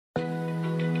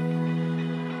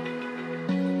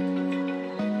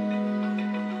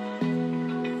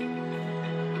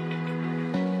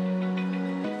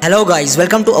Hello guys,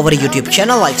 welcome to our YouTube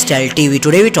channel Lifestyle TV.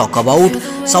 Today we talk about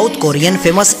South Korean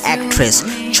famous actress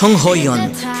Jung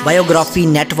Ho-Yeon, biography,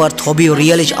 net worth, hobby,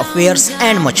 real-age affairs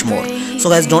and much more.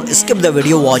 So guys, don't skip the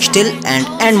video, watch till end,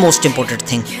 and most important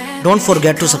thing, don't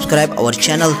forget to subscribe our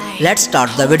channel. Let's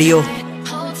start the video.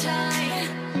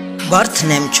 Birth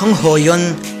name Jung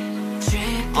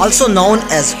Ho-Yeon, also known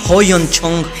as HoYeon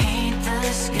Jung.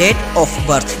 Date of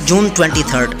birth June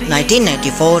 23rd,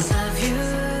 1994.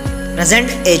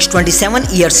 Present age 27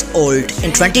 years old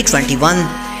in 2021.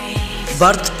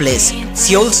 Birthplace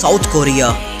Seoul, South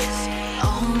Korea.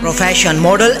 Profession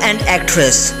model and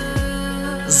actress.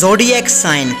 Zodiac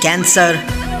sign Cancer.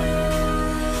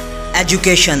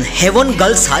 Education Haewon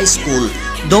Girls High School,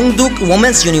 Dongduk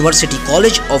Women's University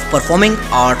College of Performing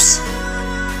Arts.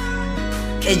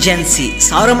 Agency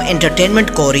Sarum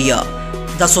Entertainment Korea.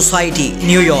 The Society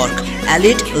New York,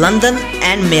 Elite London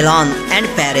and Milan and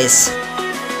Paris.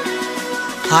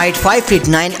 Height 5 feet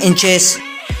 9 inches.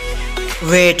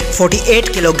 Weight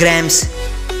 48 kilograms.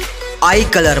 Eye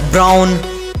color brown.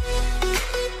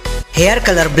 Hair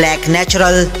color black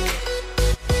natural.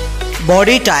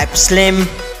 Body type slim.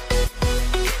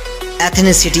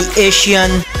 Ethnicity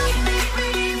Asian.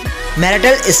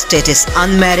 Marital status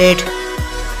unmarried.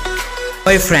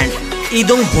 Boyfriend Lee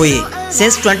Dong-hui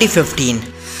since 2015.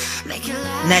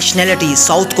 Nationality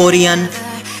South Korean.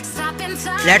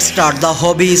 Let's start the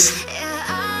hobbies.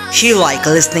 She like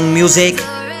listening music,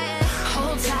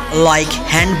 like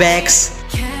handbags,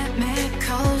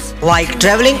 like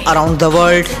traveling around the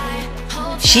world.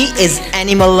 She is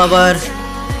animal lover.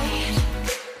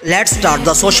 Let's start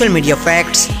the social media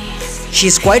facts. She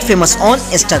is quite famous on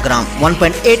Instagram,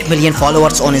 1.8 million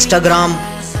followers on Instagram.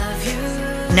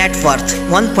 Net worth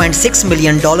 $1.6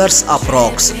 million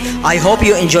approx. I hope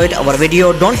you enjoyed our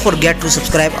video. Don't forget to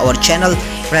subscribe our channel.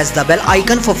 Press the bell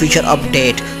icon for future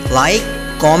update. Like,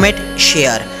 comment,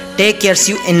 share. Take care.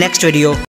 See you in next video.